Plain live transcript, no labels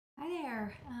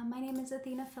there. My name is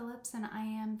Athena Phillips, and I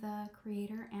am the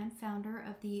creator and founder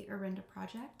of the Orenda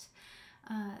Project.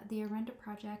 The Orenda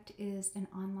Project is an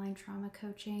online trauma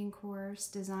coaching course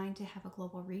designed to have a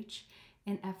global reach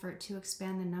in effort to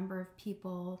expand the number of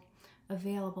people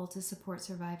available to support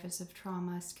survivors of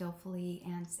trauma skillfully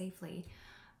and safely.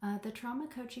 The trauma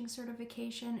coaching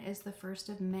certification is the first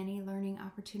of many learning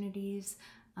opportunities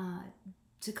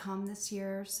to come this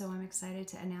year, so I'm excited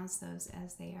to announce those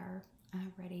as they are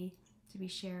ready to be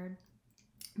shared.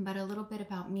 But a little bit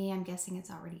about me, I'm guessing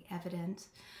it's already evident,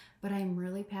 but I'm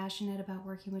really passionate about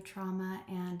working with trauma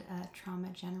and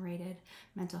trauma-generated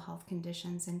mental health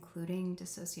conditions, including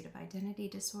dissociative identity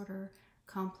disorder,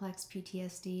 complex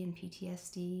PTSD, and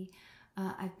PTSD.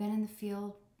 I've been in the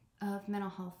field of mental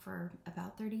health for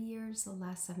about 30 years, the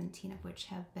last 17 of which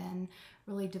have been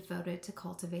really devoted to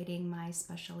cultivating my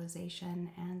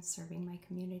specialization and serving my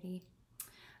community.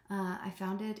 I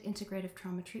founded Integrative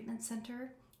Trauma Treatment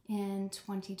Center in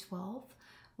 2012,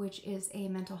 which is a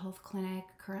mental health clinic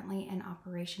currently in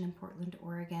operation in Portland,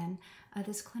 Oregon.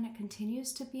 This clinic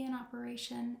continues to be in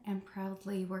operation and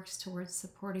proudly works towards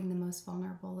supporting the most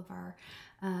vulnerable of our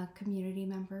community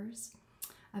members.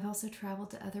 I've also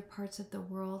traveled to other parts of the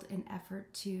world in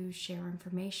effort to share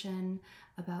information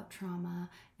about trauma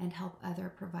and help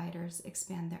other providers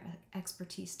expand their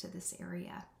expertise to this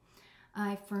area.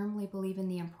 I firmly believe in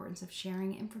the importance of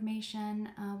sharing information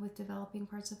with developing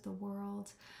parts of the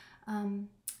world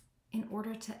in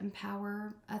order to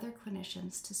empower other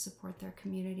clinicians to support their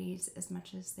communities as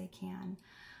much as they can.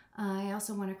 I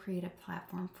also want to create a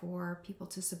platform for people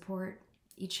to support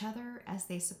each other as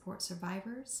they support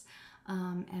survivors,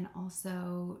 and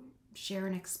also share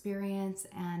an experience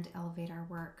and elevate our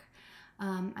work.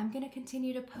 I'm going to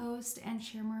continue to post and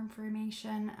share more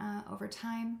information over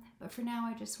time, but for now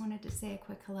I just wanted to say a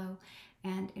quick hello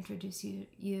and introduce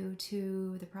you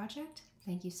to the project.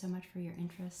 Thank you so much for your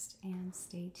interest, and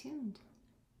stay tuned.